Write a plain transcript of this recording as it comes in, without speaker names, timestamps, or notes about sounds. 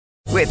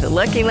With the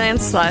Lucky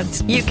Land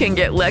Slots, you can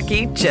get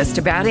lucky just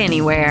about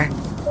anywhere.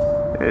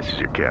 This is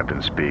your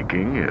captain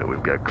speaking.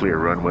 We've got clear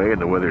runway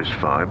and the weather's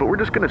fine, but we're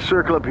just going to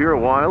circle up here a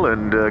while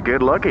and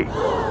get lucky.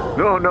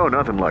 No,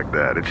 nothing like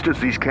that. It's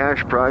just these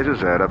cash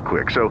prizes add up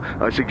quick. So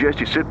I suggest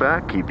you sit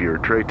back, keep your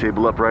tray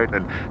table upright,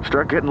 and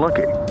start getting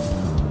lucky.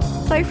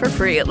 Play for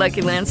free at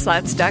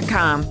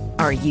LuckyLandSlots.com.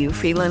 Are you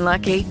feeling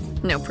lucky?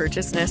 No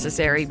purchase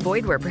necessary.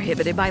 Void where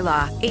prohibited by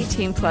law.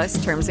 18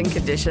 plus terms and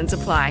conditions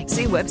apply.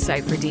 See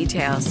website for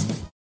details.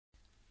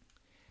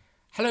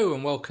 Hello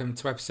and welcome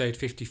to episode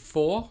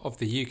 54 of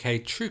the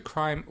UK True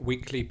Crime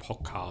Weekly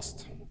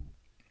podcast.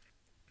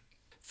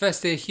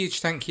 Firstly, a huge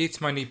thank you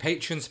to my new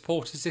Patreon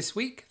supporters this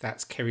week.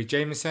 That's Kerry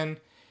Jameson,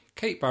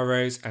 Kate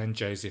Burrows and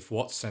Joseph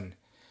Watson.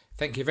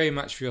 Thank you very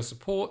much for your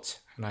support,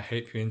 and I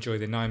hope you enjoy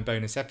the 9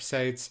 bonus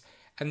episodes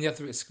and the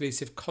other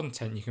exclusive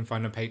content you can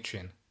find on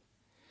Patreon.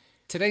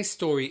 Today's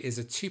story is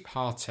a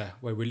two-parter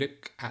where we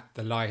look at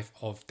the life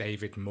of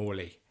David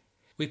Morley.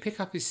 We pick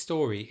up his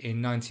story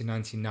in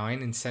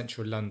 1999 in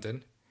central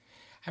London,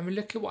 and we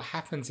look at what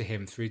happened to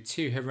him through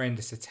 2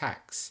 horrendous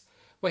attacks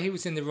where he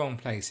was in the wrong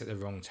place at the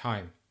wrong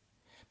time.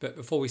 But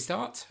before we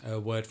start, a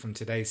word from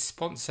today's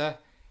sponsor,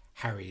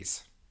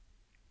 Harry's.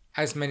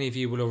 As many of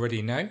you will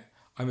already know,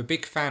 I'm a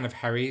big fan of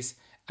Harry's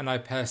and I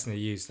personally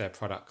use their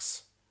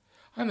products.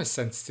 I'm a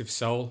sensitive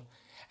soul,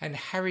 and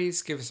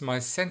Harry's gives my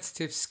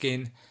sensitive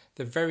skin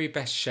the very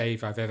best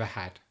shave I've ever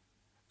had.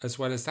 As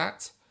well as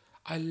that,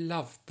 I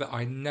love that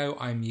I know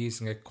I'm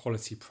using a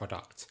quality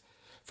product.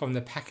 From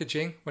the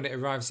packaging when it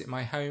arrives at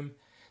my home,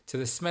 to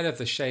the smell of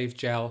the shave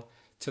gel,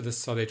 to the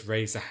solid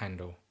razor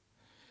handle.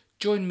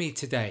 Join me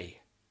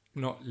today,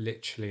 not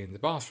literally in the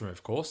bathroom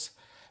of course,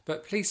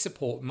 but please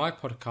support my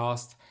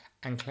podcast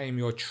and claim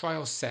your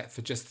trial set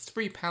for just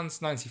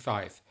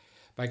 £3.95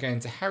 by going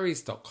to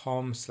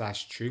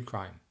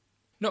harrys.com/truecrime.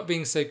 Not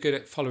being so good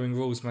at following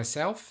rules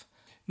myself,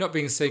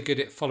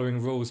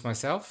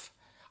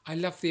 I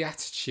love the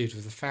attitude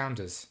of the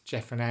founders,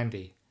 Jeff and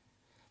Andy.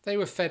 They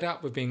were fed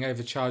up with being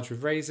overcharged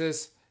with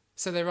razors,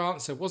 so their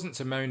answer wasn't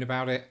to moan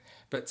about it,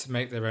 but to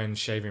make their own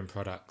shaving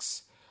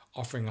products,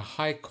 offering a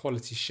high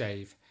quality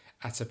shave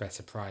at a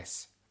better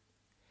price.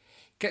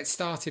 Get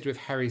started with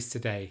Harry's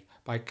today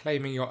by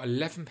claiming your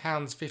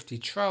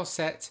 £11.50 trial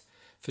set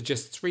for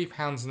just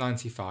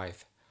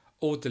 £3.95,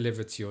 all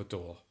delivered to your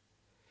door.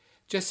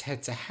 Just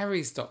head to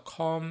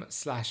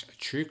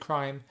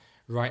harrys.com/truecrime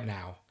right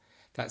now.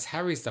 That's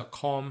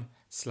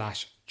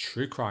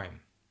harrys.com/truecrime.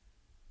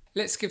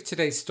 Let's give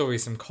today's story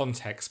some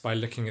context by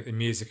looking at the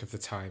music of the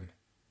time.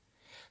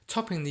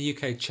 Topping the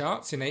UK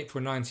charts in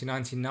April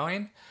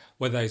 1999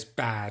 were those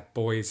bad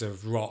boys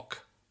of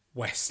rock,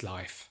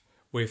 Westlife,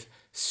 with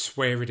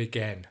Swear It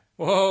Again.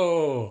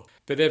 Whoa!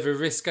 Bit of a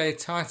risque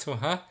title,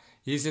 huh?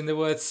 Using the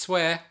word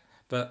swear,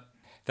 but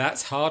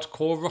that's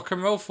hardcore rock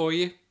and roll for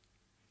you.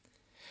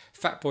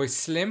 Fatboy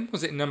Slim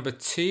was at number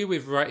 2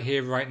 with Right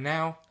Here, Right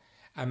Now,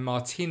 and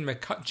Martine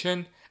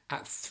McCutcheon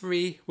at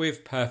 3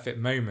 with Perfect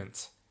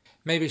Moment.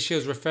 Maybe she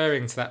was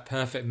referring to that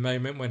perfect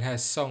moment when her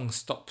song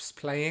stops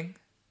playing.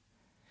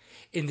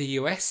 In the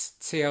US,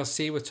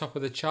 TLC were top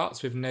of the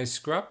charts with No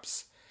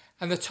Scrubs,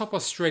 and the top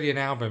Australian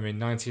album in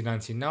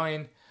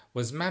 1999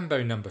 was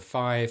Mambo No.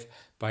 5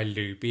 by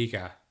Lou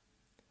Bega.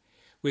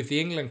 With the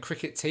England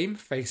cricket team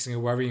facing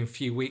a worrying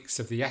few weeks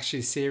of the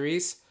Ashes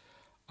series,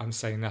 I'm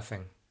saying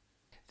nothing.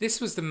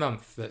 This was the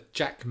month that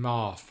Jack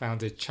Ma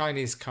founded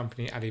Chinese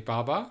company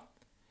Alibaba.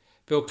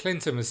 Bill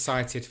Clinton was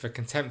cited for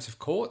contempt of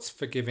court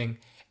for giving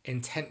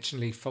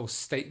intentionally false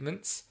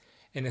statements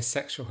in a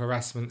sexual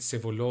harassment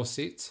civil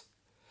lawsuit.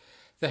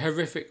 The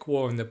horrific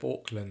war in the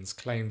Falklands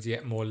claimed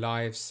yet more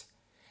lives,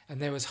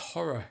 and there was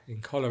horror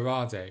in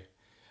Colorado,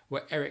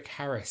 where Eric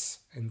Harris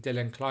and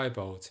Dylan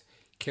Klebold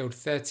killed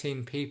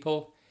 13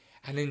 people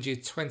and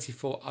injured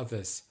 24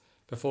 others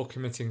before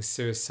committing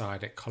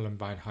suicide at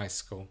Columbine High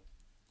School.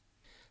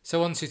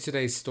 So on to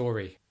today's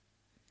story.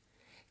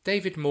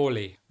 David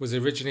Morley was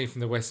originally from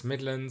the West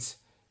Midlands,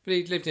 but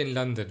he'd lived in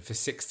London for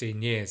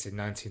 16 years in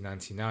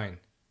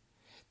 1999.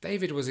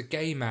 David was a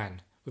gay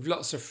man with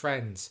lots of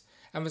friends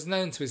and was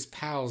known to his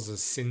pals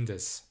as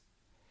Cinders.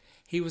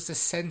 He was the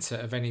centre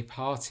of any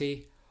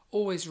party,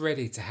 always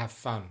ready to have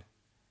fun.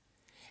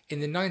 In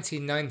the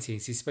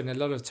 1990s, he spent a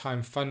lot of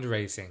time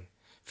fundraising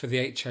for the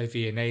HIV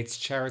and AIDS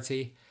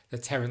charity, the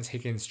Terence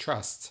Higgins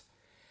Trust,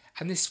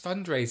 and this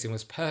fundraising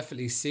was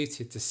perfectly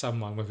suited to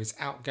someone with his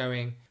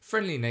outgoing,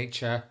 friendly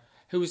nature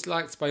who was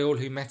liked by all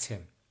who met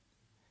him.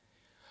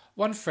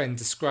 One friend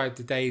described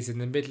the days in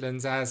the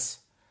Midlands as,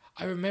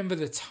 "I remember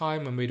the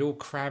time when we'd all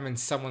cram in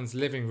someone's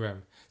living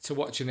room to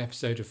watch an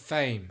episode of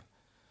Fame,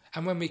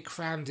 and when we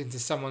crammed into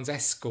someone's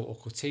Escort or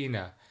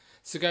Cortina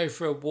to go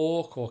for a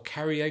walk or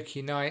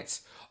karaoke night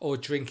or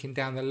drinking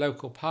down the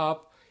local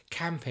pub,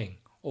 camping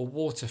or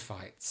water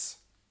fights."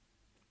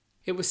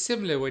 It was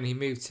similar when he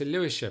moved to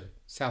Lewisham,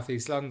 South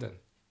East London.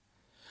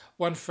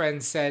 One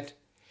friend said,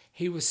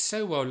 he was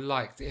so well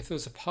liked that if there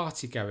was a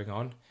party going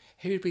on,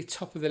 he would be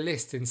top of the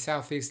list in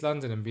South East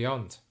London and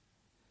beyond.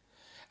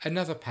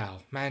 Another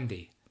pal,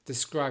 Mandy,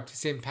 described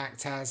his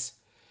impact as,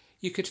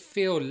 You could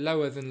feel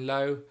lower than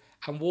low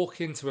and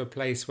walk into a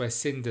place where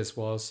Cinders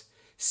was,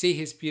 see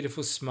his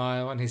beautiful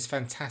smile and his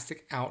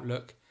fantastic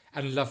outlook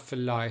and love for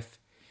life,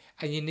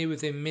 and you knew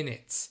within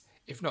minutes,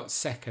 if not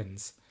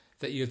seconds,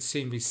 that you'd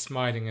soon be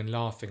smiling and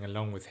laughing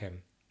along with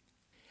him.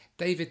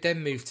 David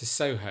then moved to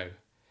Soho,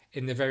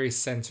 in the very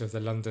centre of the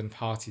London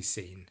party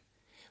scene,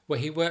 where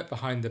he worked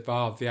behind the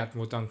bar of the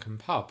Admiral Duncan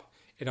pub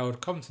in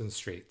Old Compton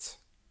Street.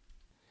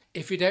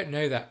 If you don't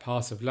know that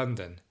part of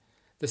London,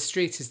 the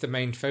street is the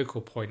main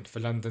focal point for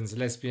London's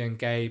lesbian,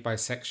 gay,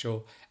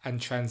 bisexual and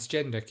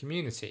transgender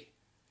community.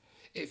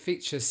 It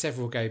features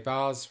several gay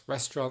bars,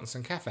 restaurants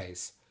and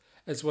cafes,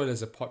 as well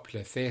as a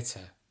popular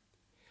theatre.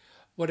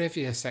 Whatever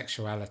your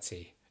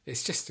sexuality,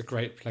 it's just a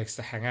great place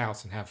to hang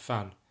out and have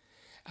fun,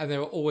 and there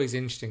are always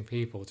interesting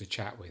people to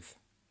chat with.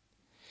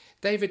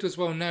 David was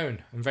well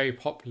known and very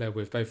popular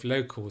with both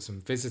locals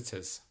and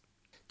visitors.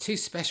 Two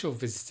special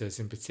visitors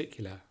in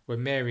particular were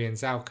Mary and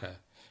Zalka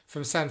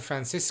from San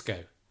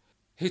Francisco,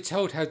 who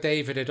told how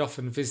David had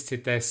often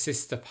visited their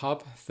sister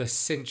pub, the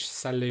Cinch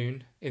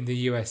Saloon, in the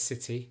US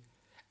city,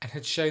 and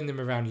had shown them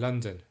around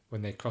London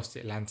when they crossed the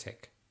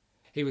Atlantic.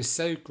 He was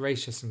so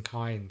gracious and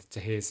kind to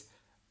his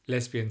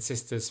lesbian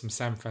sisters from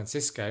San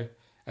Francisco,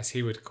 as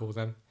he would call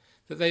them,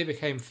 that they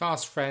became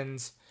fast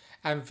friends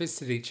and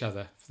visited each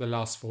other for the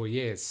last 4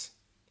 years.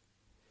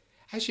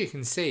 As you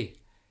can see,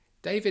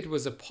 David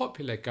was a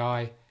popular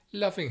guy,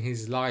 loving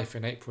his life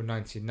in April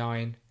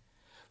 1999,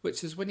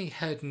 which was when he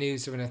heard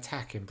news of an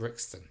attack in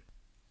Brixton.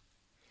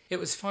 It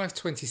was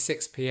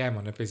 5:26 p.m.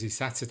 on a busy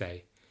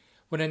Saturday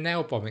when a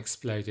nail bomb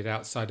exploded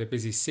outside a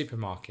busy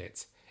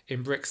supermarket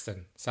in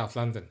Brixton, South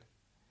London.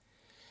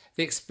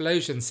 The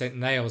explosion sent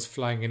nails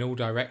flying in all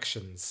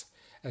directions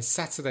as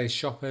Saturday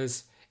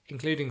shoppers,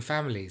 including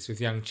families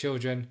with young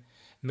children,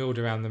 milled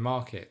around the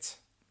market.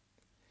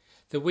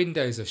 The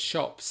windows of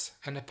shops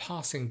and a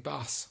passing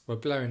bus were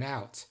blown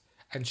out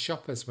and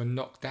shoppers were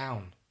knocked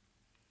down.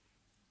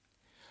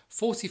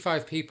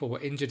 45 people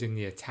were injured in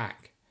the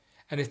attack,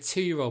 and a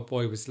 2-year-old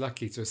boy was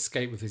lucky to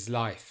escape with his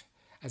life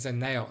as a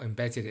nail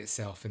embedded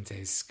itself into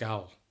his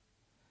skull.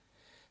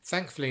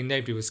 Thankfully,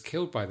 nobody was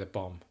killed by the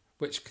bomb,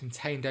 which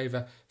contained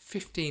over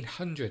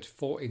 1,500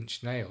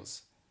 4-inch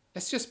nails.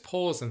 Let's just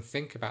pause and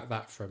think about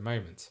that for a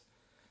moment.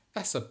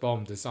 That's a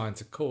bomb designed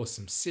to cause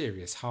some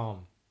serious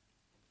harm.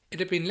 It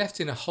had been left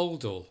in a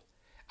holdall,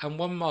 and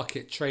one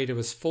market trader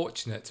was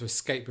fortunate to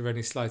escape with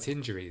only slight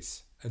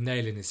injuries, a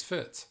nail in his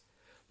foot,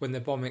 when the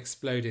bomb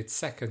exploded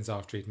seconds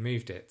after he'd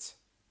moved it.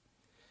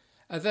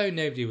 Although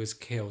nobody was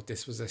killed,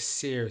 this was a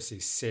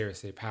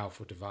seriously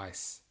powerful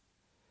device.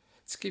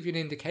 To give you an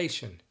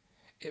indication,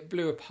 it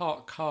blew a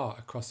parked car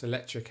across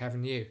Electric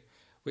Avenue,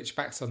 which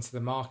backs onto the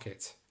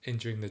market,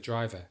 injuring the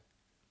driver.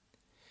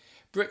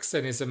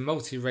 Brixton is a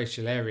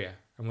multiracial area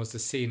and was the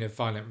scene of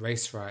violent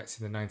race riots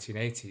in the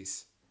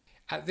 1980s.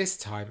 At this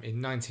time,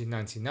 in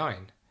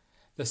 1999,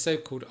 the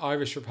so-called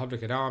Irish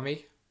Republican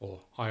Army,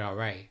 or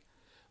IRA,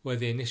 were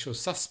the initial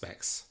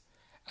suspects,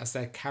 as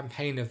their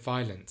campaign of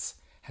violence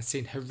had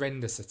seen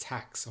horrendous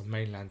attacks on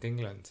mainland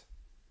England.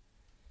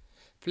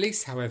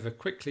 Police, however,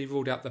 quickly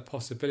ruled out the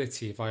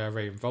possibility of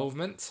IRA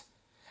involvement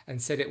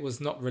and said it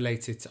was not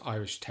related to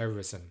Irish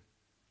terrorism.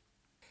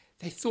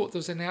 They thought there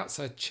was an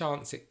outside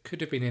chance it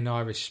could have been an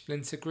Irish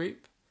splinter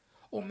group,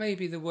 or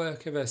maybe the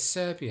work of a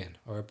Serbian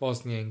or a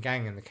Bosnian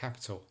gang in the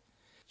capital,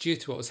 due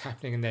to what was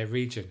happening in their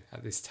region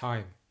at this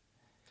time.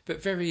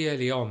 But very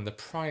early on, the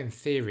prime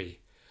theory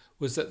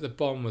was that the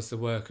bomb was the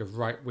work of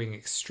right-wing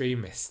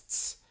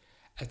extremists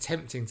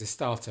attempting to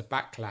start a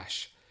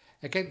backlash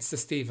against the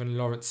Stephen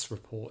Lawrence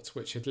report,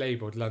 which had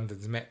labelled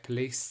London's Met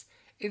Police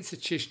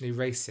institutionally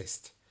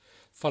racist,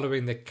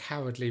 following the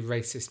cowardly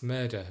racist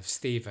murder of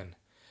Stephen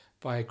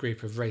by a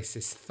group of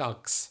racist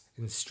thugs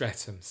in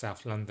Streatham,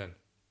 South London.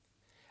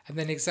 And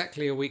then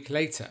exactly a week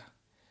later,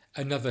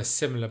 another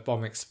similar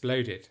bomb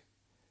exploded,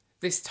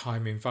 this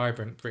time in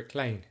vibrant Brick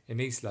Lane in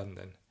East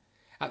London,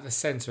 at the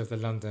centre of the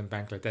London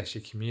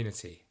Bangladeshi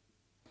community.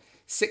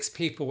 6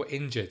 people were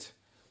injured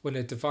when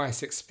a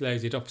device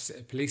exploded opposite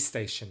a police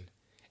station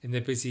in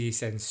the busy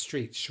East End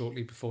street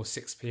shortly before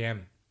 6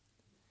 p.m.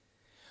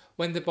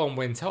 When the bomb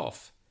went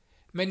off,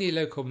 many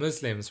local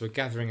Muslims were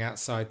gathering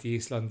outside the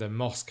East London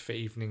Mosque for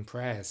evening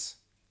prayers.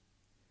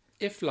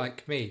 If,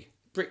 like me,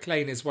 Brick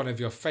Lane is one of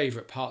your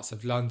favourite parts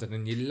of London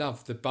and you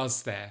love the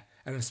buzz there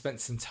and have spent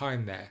some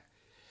time there,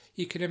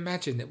 you can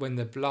imagine that when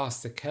the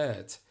blast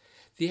occurred,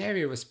 the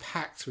area was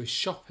packed with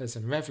shoppers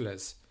and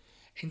revellers,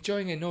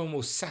 enjoying a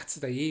normal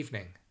Saturday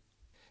evening.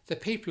 The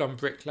people on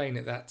Brick Lane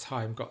at that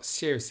time got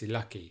seriously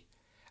lucky,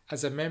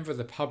 as a member of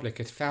the public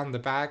had found the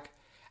bag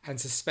and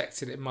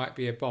suspected it might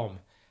be a bomb,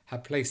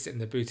 had placed it in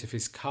the boot of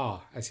his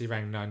car as he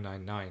rang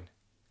 999.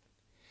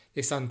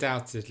 This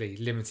undoubtedly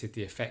limited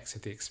the effects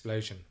of the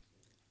explosion.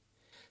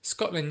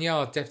 Scotland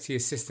Yard Deputy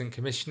Assistant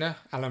Commissioner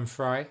Alan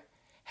Fry,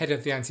 head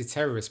of the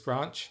anti-terrorist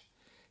branch,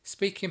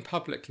 speaking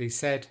publicly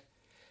said,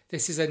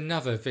 "This is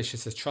another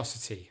vicious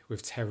atrocity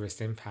with terrorist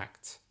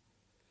impact.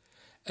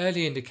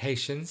 Early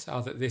indications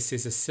are that this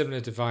is a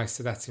similar device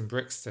to that in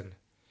Brixton,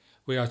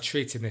 We are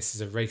treating this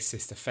as a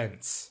racist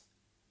offence.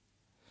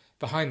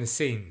 Behind the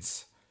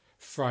scenes,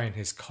 Fry and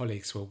his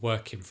colleagues were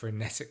working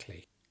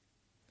frenetically.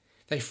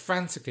 They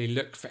frantically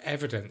looked for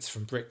evidence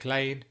from Brick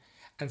Lane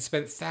and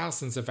spent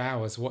thousands of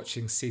hours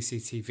watching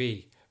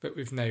CCTV, but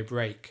with no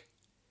break.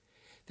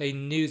 They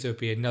knew there would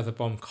be another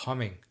bomb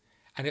coming,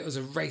 and it was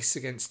a race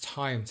against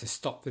time to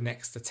stop the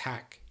next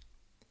attack.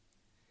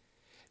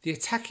 The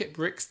attack at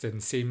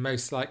Brixton seemed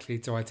most likely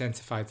to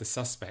identify the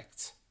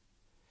suspect.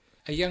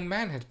 A young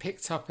man had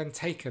picked up and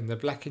taken the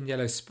black and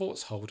yellow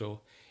sports holder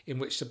in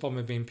which the bomb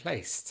had been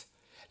placed,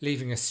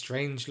 leaving a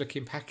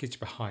strange-looking package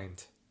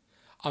behind,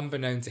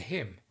 unbeknown to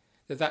him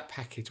that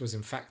package was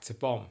in fact a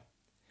bomb.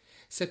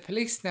 So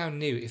police now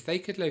knew if they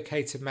could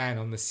locate a man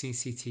on the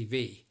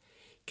CCTV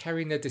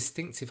carrying a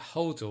distinctive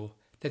holder,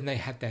 then they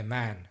had their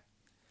man.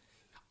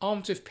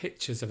 Armed with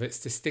pictures of its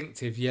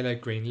distinctive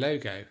yellow-green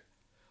logo,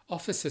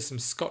 officers from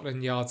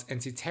Scotland Yard's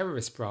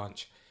anti-terrorist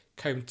branch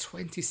combed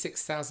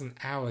 26,000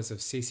 hours of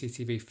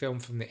CCTV film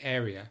from the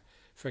area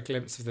for a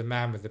glimpse of the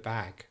man with the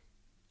bag.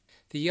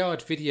 The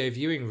Yard video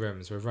viewing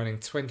rooms were running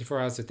 24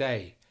 hours a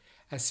day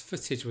as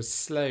footage was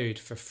slowed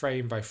for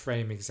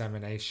frame-by-frame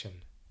examination.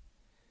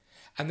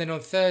 And then on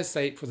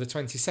Thursday, April the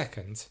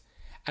 22nd,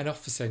 an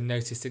officer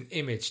noticed an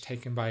image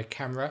taken by a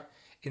camera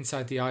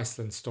inside the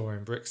Iceland store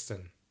in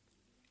Brixton.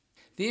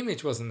 The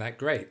image wasn't that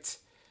great,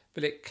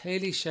 but it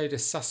clearly showed a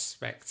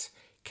suspect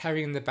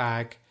carrying the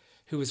bag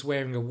who was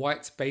wearing a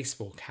white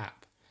baseball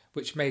cap,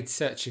 which made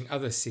searching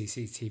other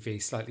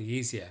CCTV slightly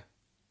easier.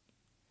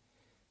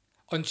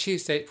 On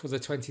Tuesday, April the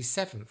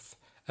 27th,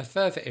 a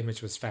further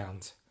image was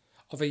found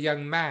of a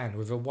young man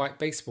with a white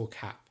baseball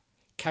cap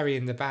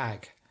carrying the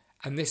bag,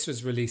 and this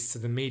was released to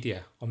the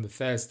media on the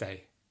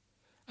Thursday.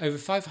 Over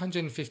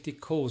 550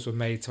 calls were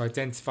made to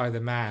identify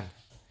the man,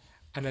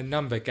 and a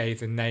number gave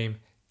the name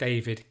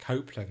David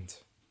Copeland.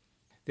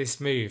 This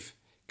move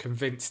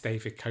convinced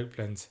David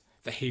Copeland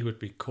that he would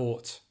be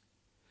caught.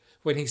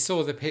 When he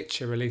saw the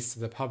picture released to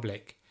the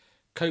public,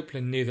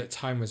 Copeland knew that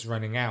time was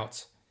running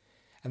out,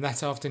 and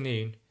that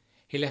afternoon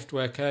he left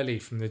work early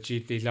from the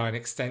Jubilee Line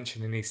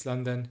extension in East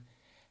London,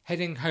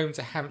 heading home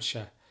to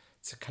Hampshire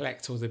to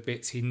collect all the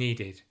bits he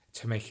needed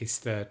to make his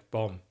third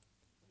bomb.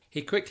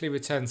 He quickly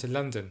returned to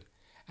London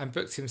and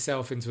booked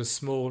himself into a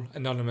small,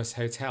 anonymous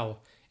hotel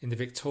in the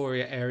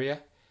Victoria area,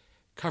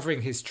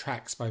 covering his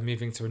tracks by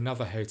moving to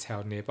another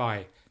hotel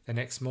nearby the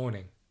next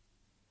morning.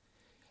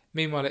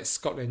 Meanwhile at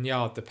Scotland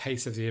Yard, the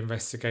pace of the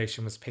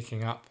investigation was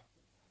picking up.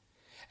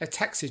 A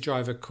taxi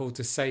driver called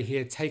to say he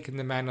had taken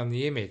the man on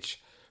the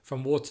image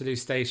from Waterloo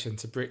Station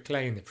to Brick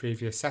Lane the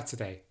previous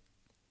Saturday.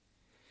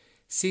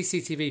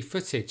 CCTV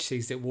footage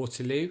seized at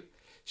Waterloo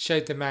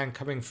showed the man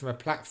coming from a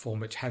platform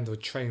which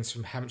handled trains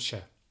from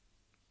Hampshire.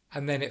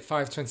 And then at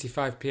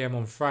 5:25 p.m.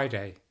 on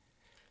Friday,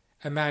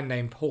 a man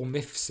named Paul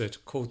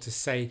Mifsud called to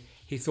say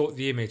he thought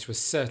the image was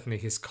certainly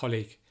his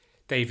colleague,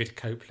 David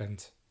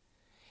Copeland.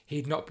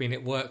 He'd not been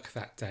at work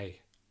that day.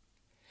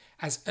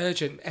 As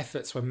urgent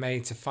efforts were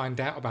made to find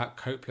out about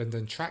Copeland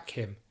and track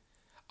him,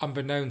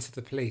 unbeknown to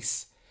the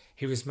police,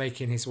 he was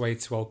making his way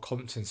to Old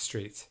Compton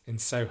Street in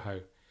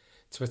Soho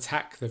to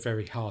attack the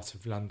very heart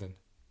of London.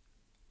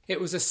 It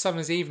was a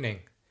summer's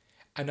evening,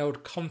 and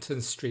Old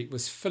Compton Street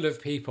was full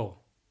of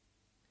people.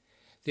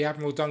 The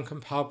Admiral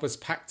Duncan pub was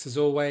packed as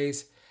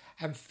always,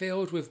 and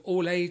filled with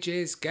all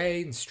ages,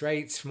 gay and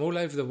straight, from all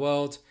over the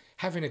world,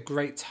 having a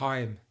great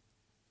time.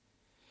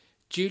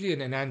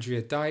 Julian and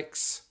Andrea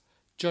Dykes,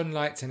 John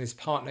Light and his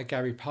partner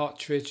Gary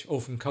Partridge, all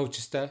from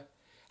Colchester,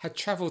 had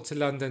travelled to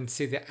London to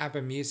see the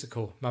ABBA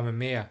musical Mamma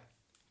Mia.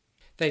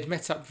 They'd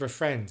met up with a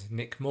friend,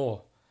 Nick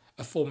Moore,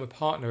 a former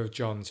partner of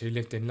John's who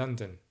lived in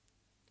London.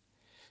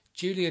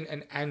 Julian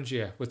and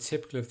Andrea were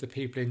typical of the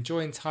people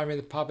enjoying time in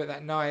the pub at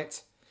that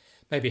night,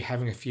 maybe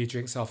having a few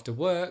drinks after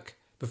work,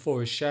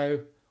 before a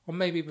show, or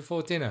maybe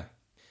before dinner.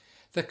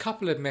 The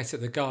couple had met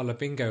at the Gala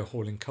Bingo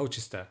Hall in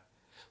Colchester,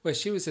 where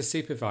she was a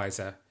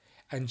supervisor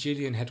and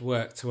Julian had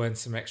worked to earn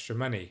some extra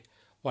money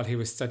while he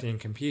was studying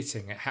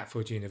computing at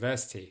Hatfield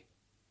University.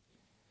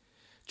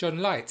 John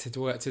Light had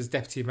worked as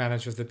deputy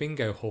manager of the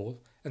Bingo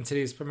Hall until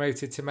he was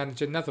promoted to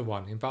manage another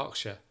one in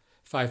Berkshire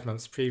 5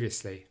 months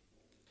previously.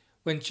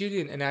 When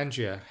Julian and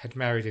Andrea had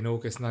married in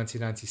August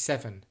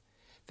 1997,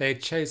 they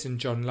had chosen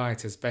John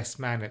Light as best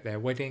man at their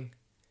wedding,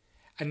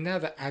 and now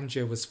that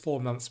Andrea was 4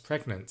 months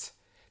pregnant,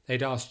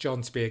 they'd asked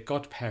John to be a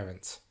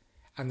godparent,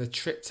 and the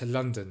trip to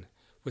London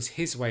was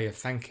his way of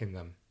thanking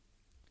them.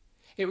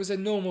 It was a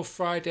normal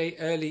Friday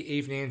early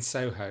evening in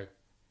Soho.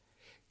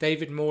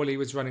 David Morley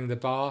was running the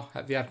bar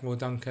at the Admiral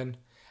Duncan,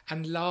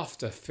 and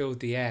laughter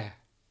filled the air.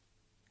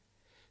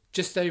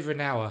 Just over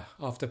an hour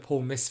after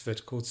Paul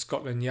Misford called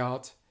Scotland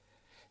Yard,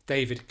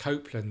 David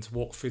Copeland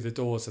walked through the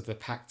doors of the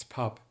packed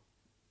pub.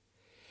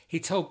 He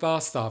told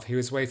bar staff he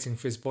was waiting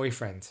for his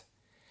boyfriend,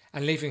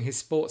 and leaving his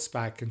sports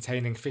bag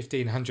containing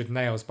 1,500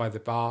 nails by the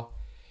bar,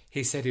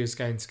 he said he was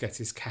going to get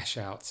his cash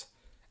out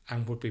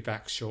and would be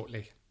back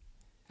shortly.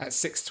 At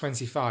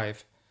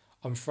 6:25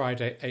 on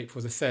Friday,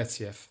 April the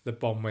 30th, the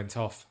bomb went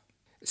off.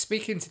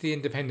 Speaking to the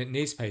Independent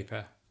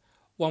newspaper,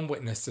 One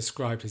witness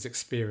described his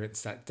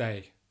experience that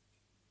day.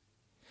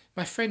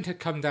 My friend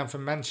had come down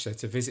from Manchester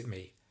to visit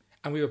me,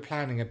 and we were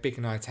planning a big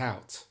night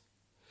out.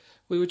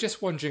 We were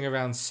just wandering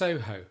around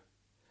Soho.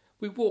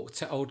 We walked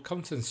to Old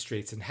Compton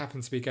Street and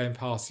happened to be going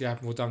past the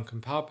Admiral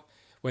Duncan pub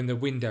when the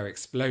window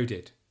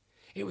exploded.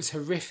 It was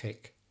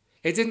horrific.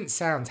 It didn't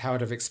sound how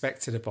I'd have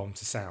expected a bomb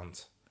to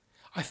sound.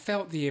 I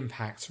felt the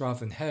impact rather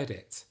than heard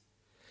it.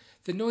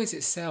 The noise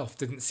itself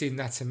didn't seem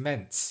that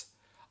immense.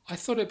 I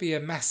thought it'd be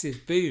a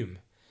massive boom,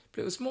 but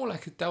it was more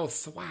like a dull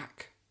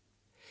thwack.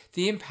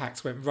 The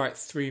impact went right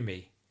through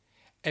me.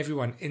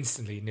 Everyone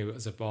instantly knew it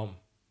was a bomb.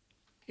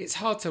 It's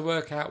hard to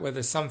work out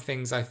whether some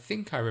things I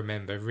think I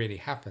remember really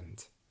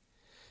happened.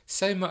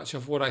 So much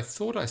of what I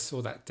thought I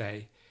saw that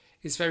day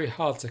is very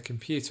hard to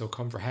compute or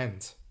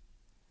comprehend.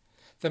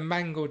 The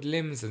mangled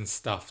limbs and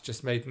stuff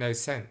just made no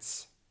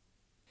sense.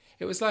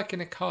 It was like in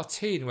a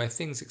cartoon where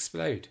things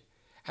explode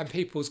and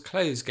people's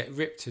clothes get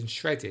ripped and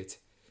shredded.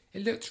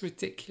 It looked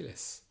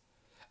ridiculous.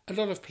 A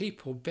lot of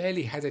people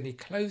barely had any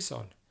clothes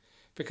on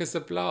because the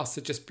blast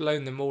had just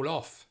blown them all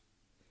off.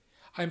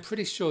 I'm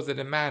pretty sure that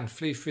a man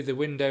flew through the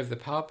window of the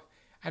pub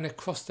and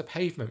across the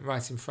pavement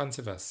right in front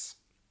of us.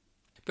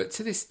 But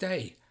to this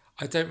day,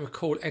 I don't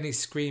recall any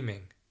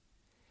screaming.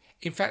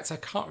 In fact, I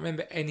can't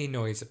remember any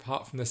noise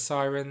apart from the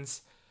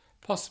sirens,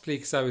 possibly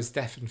because I was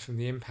deafened from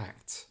the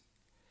impact.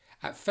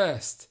 At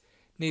first,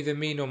 neither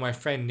me nor my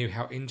friend knew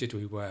how injured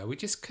we were. We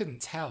just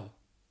couldn't tell.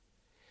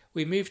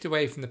 We moved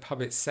away from the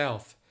pub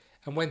itself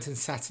and went and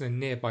sat in a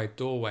nearby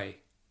doorway.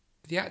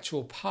 The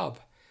actual pub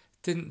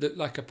didn't look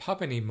like a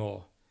pub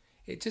anymore.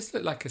 It just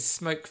looked like a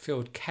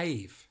smoke-filled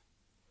cave.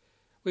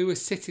 We were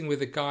sitting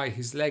with a guy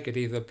whose leg had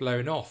either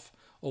blown off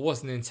or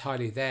wasn't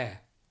entirely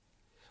there.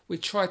 We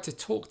tried to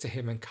talk to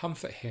him and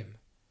comfort him.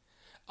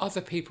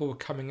 Other people were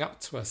coming up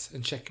to us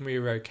and checking we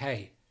were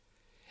okay.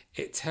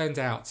 It turned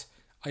out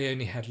I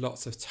only had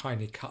lots of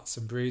tiny cuts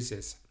and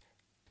bruises,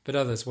 but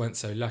others weren't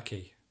so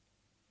lucky.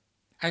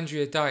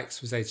 Andrea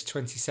Dykes was aged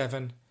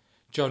 27,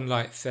 John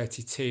Light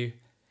 32,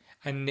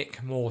 and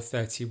Nick Moore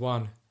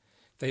 31.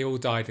 They all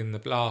died in the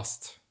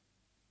blast.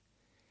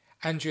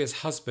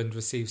 Andrea's husband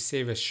received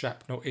serious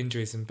shrapnel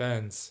injuries and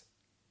burns.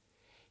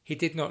 He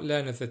did not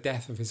learn of the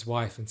death of his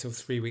wife until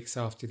 3 weeks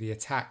after the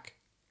attack.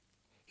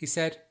 He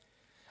said,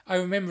 "I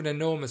remember an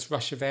enormous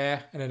rush of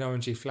air and an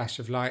orangey flash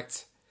of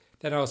light.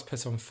 Then I was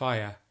put on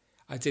fire.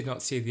 I did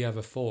not see the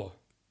other four."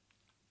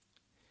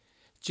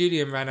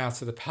 Julian ran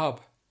out of the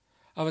pub.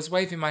 "I was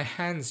waving my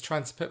hands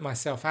trying to put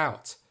myself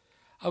out.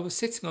 I was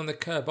sitting on the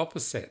curb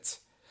opposite.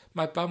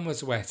 My bum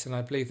was wet and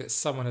I believe that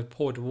someone had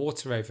poured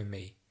water over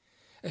me.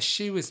 A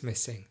shoe was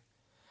missing.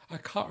 I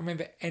can't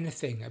remember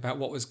anything about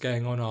what was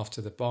going on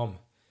after the bomb."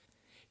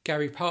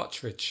 Gary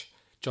Partridge,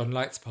 John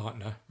Light's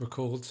partner,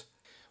 recalled,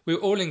 "We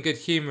were all in good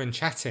humour and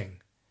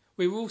chatting.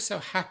 We were all so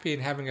happy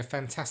and having a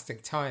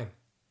fantastic time.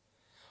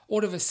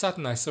 All of a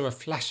sudden I saw a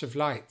flash of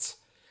light.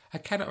 I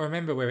cannot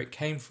remember where it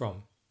came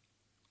from.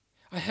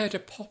 I heard a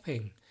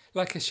popping,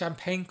 like a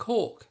champagne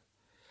cork.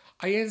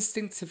 I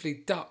instinctively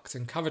ducked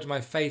and covered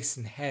my face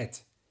and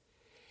head.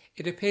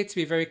 It appeared to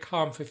be very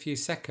calm for a few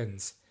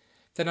seconds.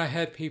 Then I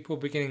heard people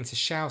beginning to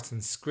shout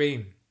and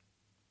scream."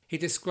 He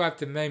described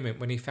the moment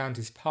when he found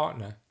his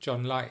partner,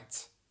 John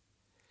Light.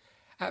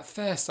 "At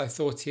first I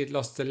thought he had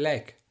lost a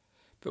leg,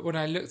 but when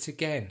I looked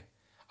again,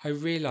 I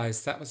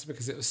realised that was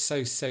because it was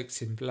so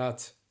soaked in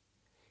blood.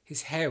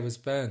 His hair was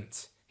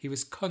burnt. He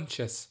was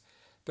conscious,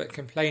 but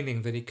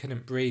complaining that he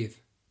couldn't breathe.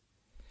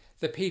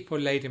 The people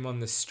laid him on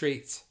the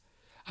street.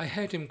 I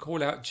heard him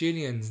call out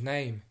Julian's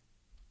name."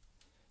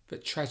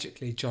 But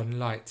tragically, John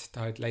Light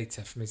died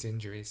later from his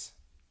injuries.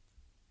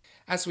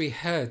 As we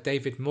heard,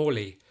 David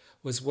Morley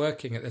was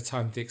working at the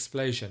time of the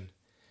explosion,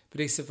 but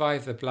he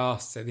survived the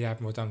blast at the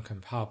Admiral Duncan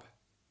pub.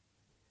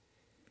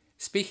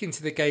 Speaking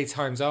to the Gay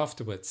Times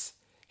afterwards,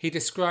 he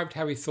described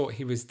how he thought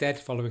he was dead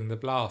following the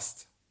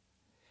blast.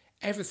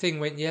 "Everything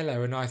went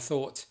yellow and I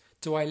thought,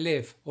 do I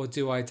live or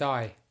do I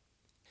die?"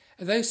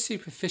 Although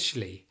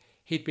superficially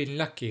he'd been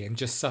lucky and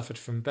just suffered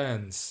from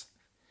burns,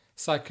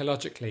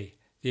 psychologically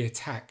the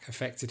attack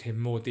affected him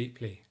more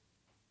deeply.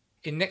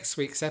 In next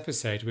week's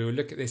episode we will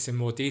look at this in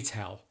more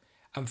detail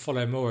and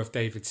follow more of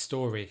David's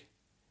story.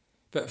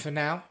 But for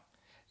now,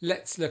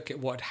 let's look at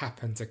what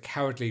happened to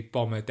cowardly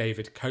bomber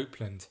David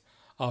Copeland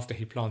after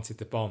he planted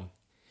the bomb.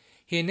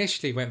 He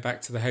initially went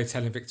back to the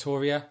hotel in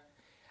Victoria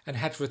and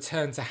had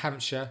returned to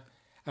Hampshire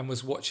and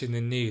was watching the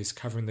news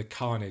covering the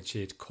carnage he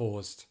had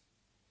caused.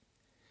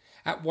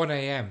 At 1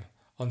 a.m.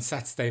 on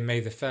Saturday,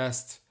 May the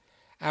 1st,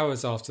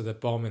 hours after the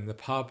bomb in the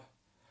pub,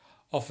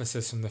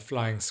 officers from the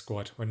flying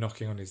squad were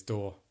knocking on his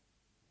door.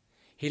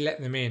 He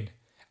let them in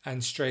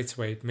and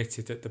straightaway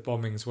admitted that the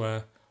bombings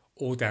were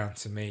all down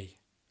to me.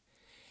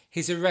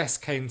 His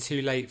arrest came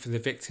too late for the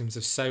victims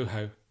of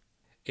Soho.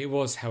 It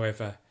was,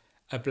 however,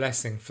 a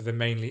blessing for the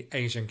mainly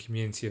Asian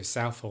community of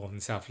Southall in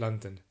South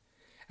London,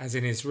 as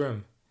in his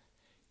room,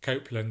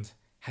 Copeland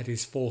had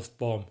his fourth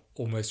bomb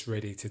almost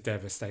ready to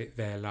devastate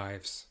their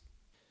lives.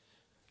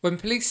 When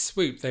police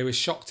swooped, they were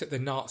shocked at the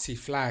Nazi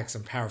flags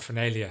and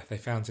paraphernalia they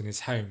found in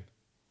his home.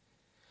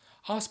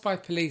 Asked by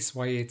police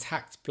why he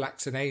attacked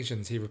blacks and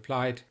Asians, he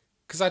replied,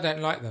 "'Cause I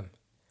don't like them.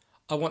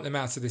 I want them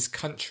out of this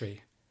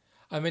country.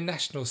 I'm a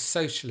National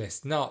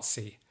Socialist,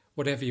 Nazi,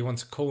 whatever you want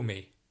to call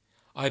me.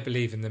 I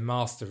believe in the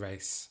master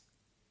race."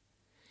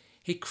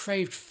 He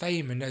craved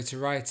fame and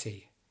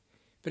notoriety,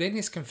 but in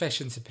his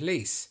confession to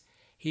police,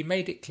 he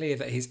made it clear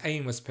that his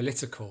aim was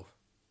political.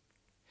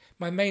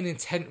 "My main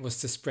intent was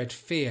to spread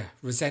fear,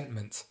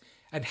 resentment,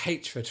 and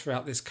hatred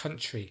throughout this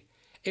country.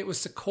 It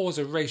was to cause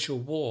a racial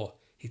war,"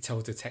 he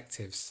told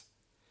detectives.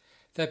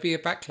 "There'd be a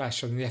backlash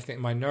from the ethnic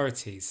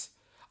minorities.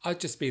 I'd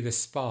just be the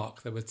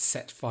spark that would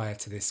set fire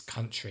to this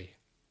country."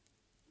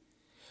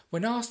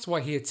 When asked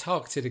why he had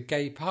targeted a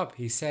gay pub,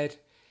 he said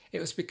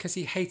it was because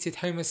he hated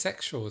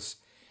homosexuals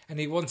and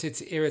he wanted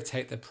to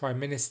irritate the Prime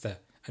Minister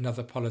and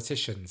other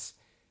politicians.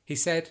 He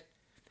said,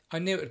 "I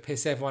knew it would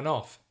piss everyone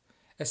off,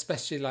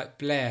 especially like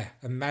Blair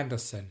and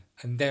Mandelson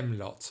and them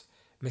lot,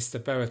 Mr.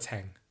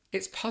 Boateng.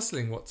 It's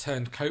puzzling what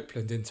turned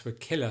Copeland into a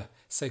killer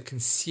so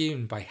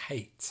consumed by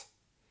hate."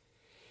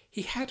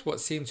 He had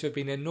what seemed to have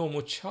been a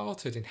normal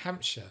childhood in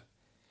Hampshire,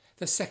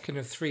 the second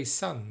of 3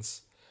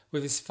 sons,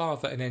 with his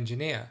father an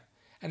engineer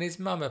and his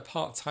mum a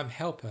part-time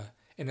helper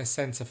in a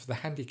centre for the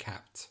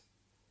handicapped.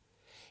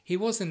 He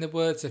was, in the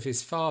words of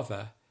his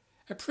father,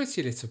 a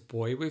pretty little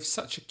boy with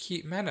such a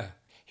cute manner.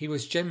 He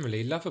was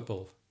generally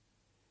lovable.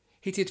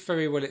 He did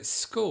very well at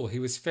school. He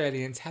was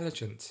fairly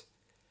intelligent.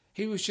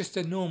 He was just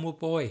a normal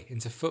boy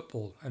into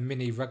football and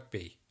mini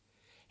rugby.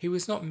 He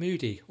was not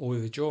moody or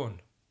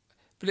withdrawn.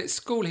 But at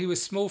school he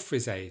was small for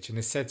his age and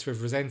is said to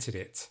have resented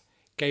it,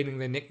 gaining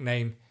the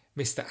nickname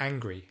Mr.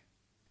 Angry.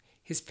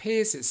 His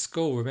peers at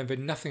school remembered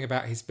nothing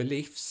about his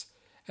beliefs,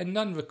 and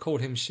none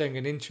recalled him showing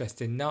an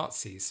interest in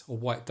Nazis or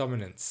white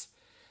dominance,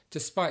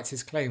 despite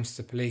his claims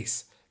to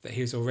police that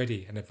he was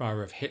already an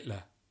admirer of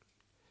Hitler.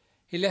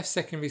 He left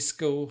secondary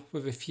school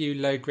with a few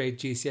low-grade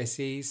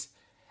GCSEs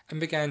and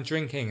began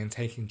drinking and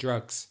taking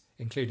drugs,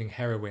 including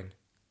heroin.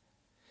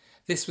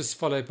 This was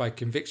followed by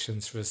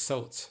convictions for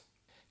assault.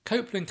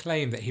 Copeland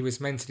claimed that he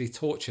was mentally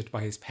tortured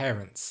by his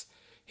parents,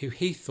 who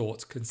he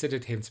thought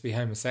considered him to be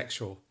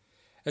homosexual,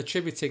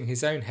 attributing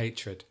his own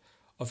hatred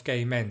of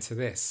gay men to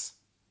this.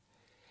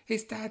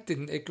 His dad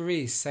didn't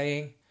agree,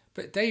 saying,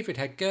 "But David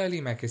had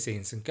girly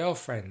magazines and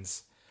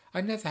girlfriends.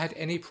 I never had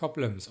any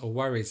problems or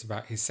worries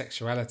about his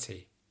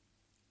sexuality."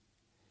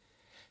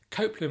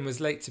 Copeland was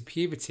late to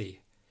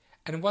puberty,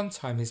 and one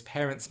time his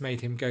parents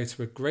made him go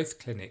to a growth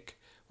clinic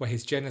where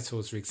his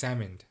genitals were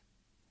examined.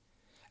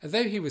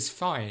 Although he was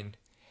fine,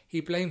 he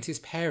blamed his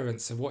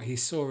parents for what he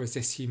saw as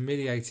this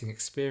humiliating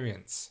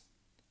experience.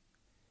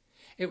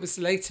 It was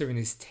later in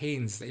his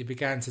teens that he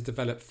began to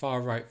develop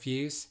far-right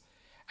views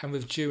and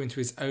withdrew into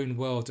his own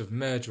world of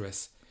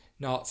murderous,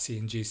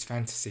 Nazi-induced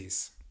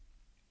fantasies.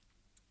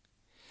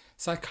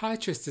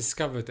 Psychiatrists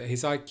discovered that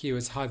his IQ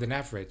was higher than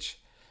average,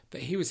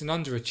 but he was an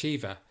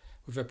underachiever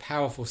with a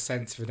powerful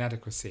sense of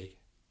inadequacy.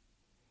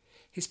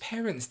 His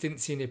parents didn't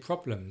see any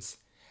problems,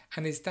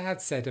 and his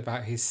dad said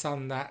about his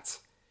son that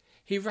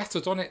he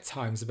rattled on at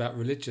times about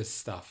religious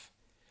stuff,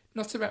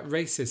 not about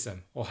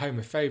racism or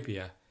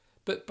homophobia,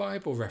 but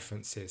Bible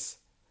references.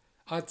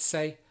 I'd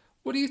say,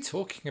 "What are you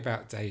talking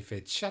about,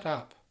 David? Shut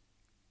up."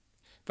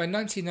 By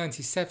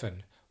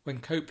 1997,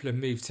 when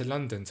Copeland moved to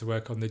London to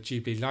work on the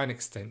Jubilee Line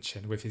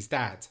extension with his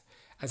dad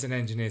as an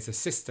engineer's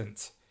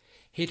assistant,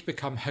 he'd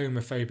become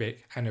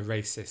homophobic and a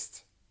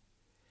racist.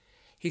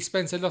 He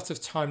spent a lot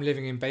of time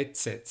living in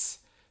bedsits,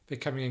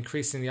 becoming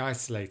increasingly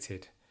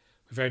isolated,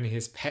 with only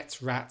his pet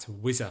rat,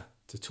 Whizzer,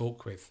 to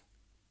talk with.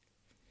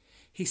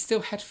 He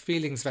still had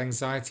feelings of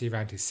anxiety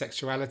around his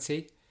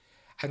sexuality,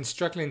 and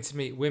struggling to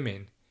meet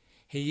women,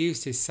 he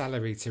used his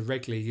salary to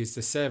regularly use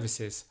the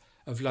services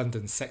of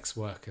London sex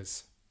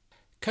workers.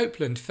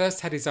 Copeland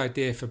first had his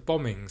idea for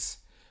bombings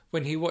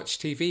when he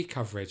watched TV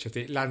coverage of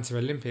the Atlanta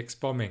Olympics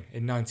bombing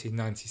in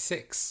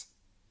 1996.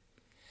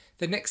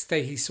 The next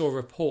day he saw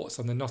reports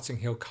on the Notting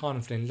Hill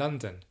Carnival in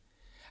London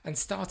and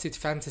started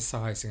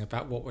fantasising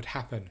about what would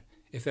happen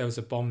if there was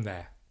a bomb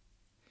there.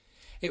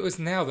 It was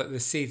now that the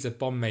seeds of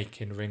bomb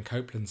making were in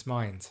Copeland's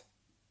mind.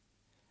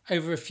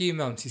 Over a few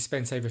months he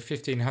spent over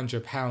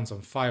 £1,500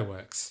 on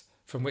fireworks,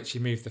 from which he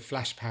moved the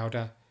flash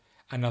powder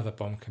and other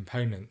bomb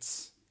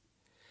components.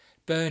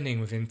 Burning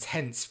with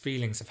intense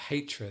feelings of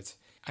hatred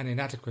and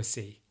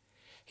inadequacy,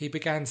 he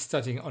began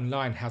studying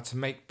online how to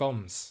make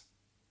bombs.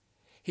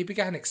 He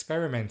began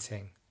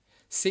experimenting,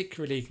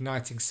 secretly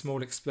igniting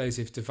small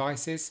explosive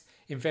devices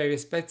in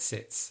various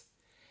bedsits,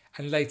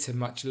 and later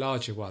much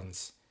larger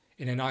ones,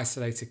 in an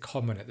isolated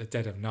common at the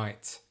dead of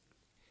night.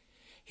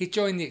 He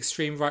joined the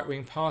extreme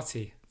right-wing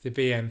party, the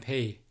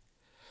BNP.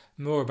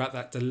 More about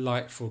that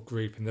delightful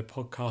group in the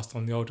podcast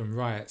on the Oldham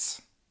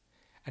riots.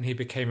 And he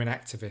became an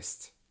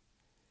activist.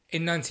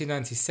 In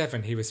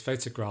 1997 he was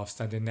photographed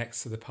standing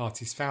next to the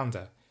party's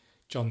founder,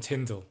 John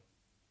Tyndall.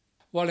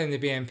 While in the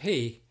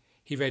BNP,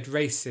 he read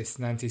racist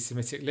and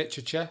anti-Semitic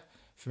literature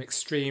from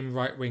extreme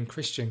right-wing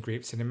Christian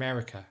groups in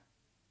America.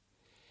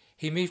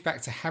 He moved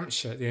back to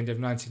Hampshire at the end of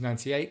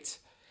 1998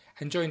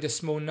 and joined a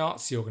small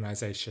Nazi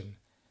organisation,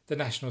 the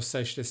National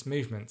Socialist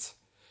Movement,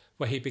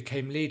 where he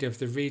became leader of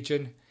the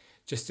region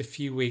just a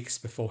few weeks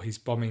before his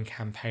bombing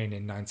campaign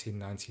in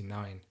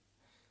 1999.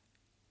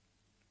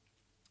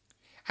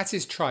 At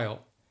his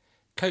trial,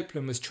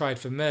 Copeland was tried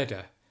for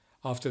murder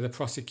after the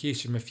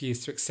prosecution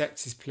refused to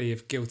accept his plea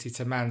of guilty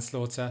to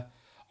manslaughter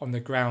on the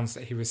grounds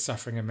that he was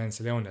suffering a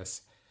mental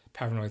illness,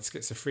 paranoid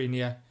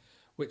schizophrenia,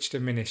 which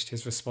diminished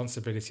his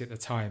responsibility at the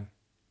time.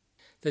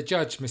 The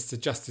judge, Mr.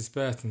 Justice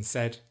Burton,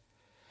 said,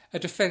 "A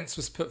defence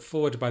was put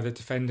forward by the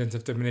defendant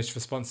of diminished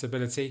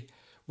responsibility,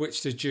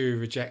 which the jury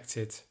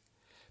rejected,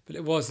 but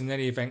it was in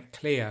any event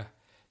clear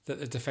that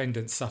the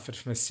defendant suffered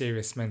from a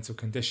serious mental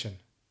condition."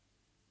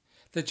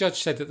 The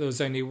judge said that there was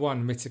only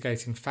one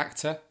mitigating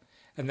factor,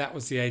 and that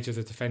was the age of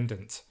the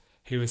defendant,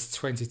 who was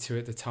 22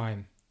 at the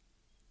time.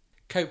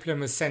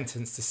 Copeland was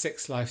sentenced to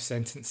 6 life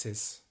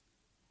sentences.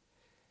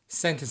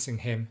 Sentencing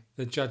him,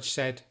 the judge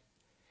said,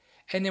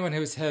 "Anyone who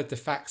has heard the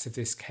facts of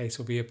this case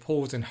will be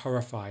appalled and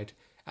horrified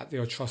at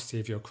the atrocity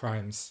of your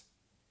crimes.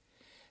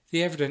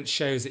 The evidence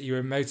shows that you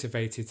were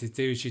motivated to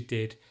do as you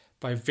did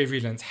by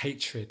virulent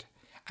hatred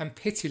and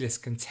pitiless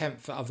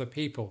contempt for other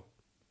people.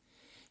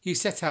 You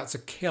set out to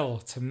kill,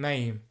 to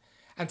maim,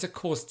 and to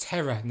cause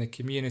terror in the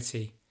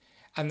community,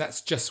 and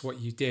that's just what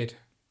you did.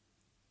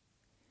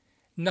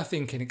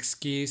 Nothing can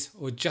excuse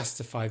or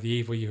justify the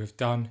evil you have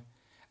done,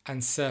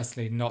 and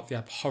certainly not the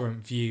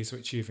abhorrent views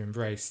which you've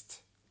embraced.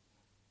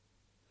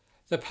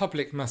 The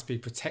public must be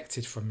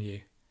protected from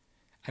you,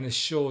 and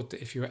assured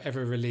that if you are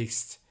ever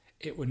released,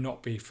 it will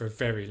not be for a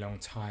very long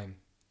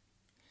time."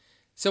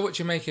 So what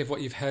do you make of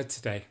what you've heard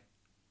today?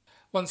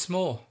 Once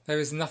more, there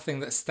is nothing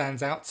that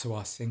stands out to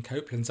us in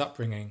Copeland's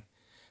upbringing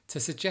to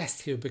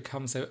suggest he would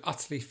become so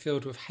utterly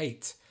filled with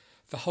hate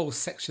for whole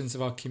sections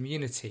of our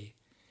community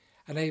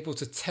and able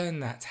to turn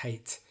that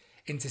hate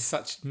into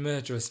such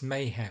murderous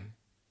mayhem.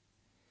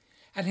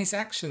 And his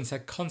actions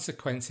had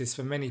consequences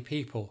for many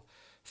people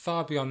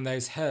far beyond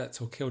those hurt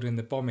or killed in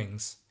the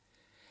bombings,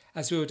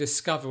 as we will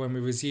discover when we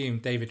resume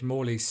David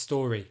Morley's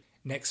story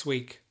next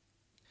week.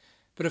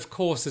 But of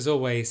course, as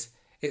always,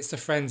 it's the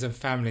friends and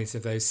families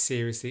of those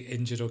seriously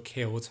injured or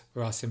killed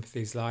where our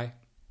sympathies lie.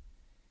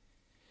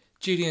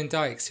 Julian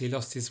Dykes, who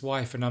lost his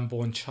wife and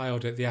unborn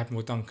child at the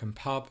Admiral Duncan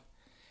pub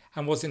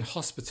and was in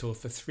hospital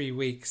for 3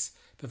 weeks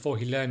before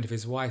he learned of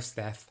his wife's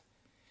death,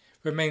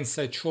 remains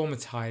so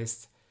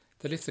traumatised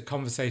that if the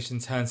conversation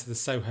turns to the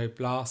Soho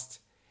blast,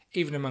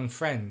 even among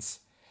friends,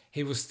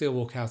 he will still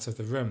walk out of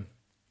the room.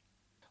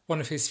 One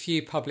of his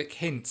few public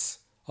hints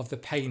of the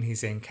pain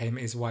he's in came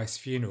at his wife's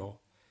funeral,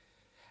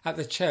 at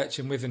the church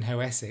in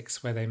Wivenhoe,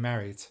 Essex, where they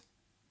married.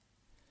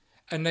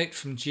 A note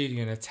from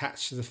Julian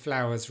attached to the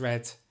flowers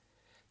read,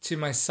 "To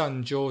my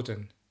son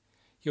Jordan,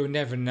 you'll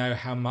never know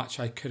how much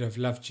I could have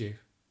loved you."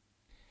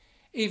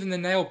 Even the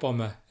nail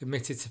bomber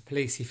admitted to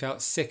police he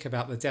felt sick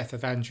about the death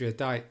of Andrea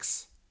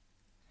Dykes.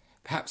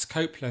 Perhaps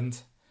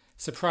Copeland,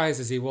 surprised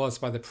as he was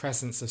by the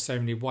presence of so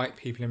many white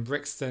people in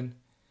Brixton,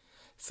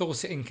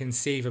 thought it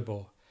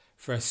inconceivable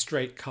for a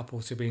straight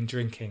couple to be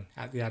drinking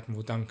at the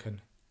Admiral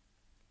Duncan.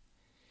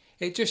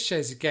 It just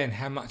shows again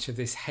how much of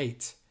this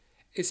hate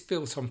is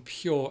built on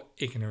pure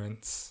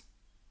ignorance.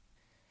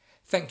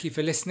 Thank you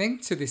for listening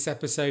to this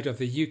episode of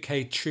the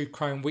UK True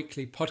Crime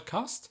Weekly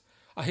podcast.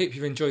 I hope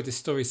you've enjoyed the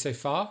story so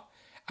far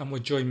and will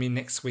join me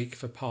next week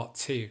for part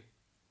 2.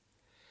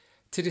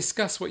 To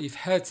discuss what you've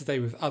heard today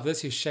with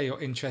others who share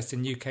your interest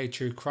in UK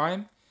true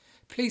crime,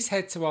 please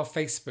head to our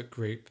Facebook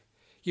group.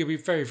 You'll be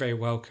very, very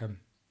welcome.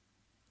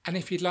 And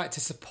if you'd like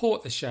to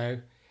support the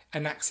show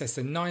and access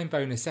the 9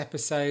 bonus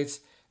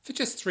episodes for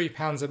just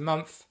 £3 a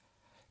month,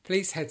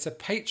 please head to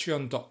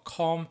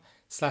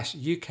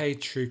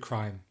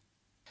patreon.com/UKTrueCrime.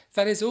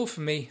 That is all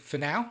for me for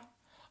now.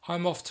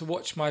 I'm off to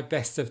watch my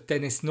Best of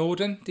Dennis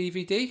Norden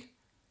DVD.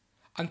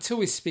 Until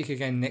we speak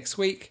again next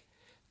week,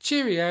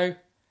 cheerio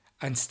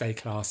and stay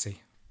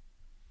classy.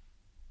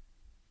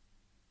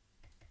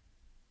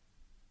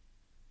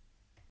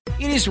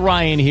 It is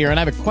Ryan here, and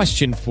I have a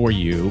question for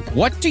you.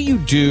 What do you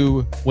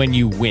do when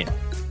you win?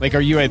 Like, are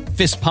you a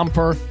fist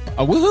pumper,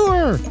 a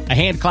woohooer, a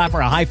hand clapper,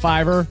 a high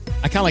fiver?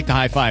 I kind of like the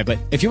high five, but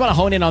if you want to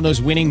hone in on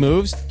those winning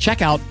moves,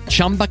 check out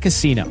Chumba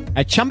Casino.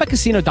 At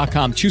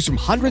ChumbaCasino.com, choose from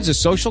hundreds of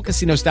social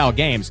casino-style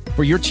games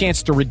for your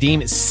chance to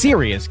redeem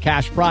serious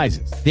cash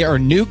prizes. There are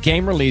new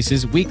game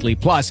releases weekly,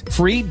 plus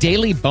free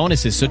daily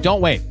bonuses, so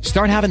don't wait.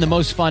 Start having the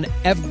most fun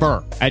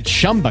ever at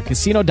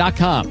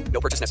ChumbaCasino.com.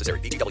 No purchase necessary.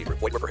 VGW Group.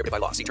 Void where prohibited by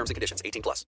law. See terms and conditions. 18+.